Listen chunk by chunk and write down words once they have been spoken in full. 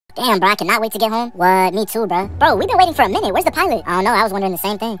Damn, bro, I cannot wait to get home. What? Me too, bro. Bro, we've been waiting for a minute. Where's the pilot? I don't know. I was wondering the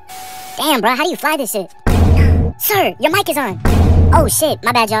same thing. Damn, bro, how do you fly this shit? Sir, your mic is on. Oh, shit.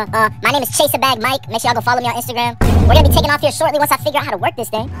 My bad, y'all. My name is Chaserbag Mike. Make sure y'all go follow me on Instagram. We're gonna be taking off here shortly once I figure out how to work this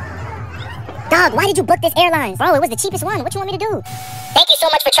thing. Dog, why did you book this airline? Bro, it was the cheapest one. What you want me to do? Thank you so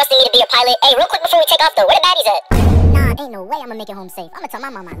much for trusting me to be your pilot. Hey, real quick before we take off, though, where the baddies at? Nah, ain't no way I'm gonna make it home safe. I'm gonna tell my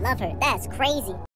mom I love her. That's crazy.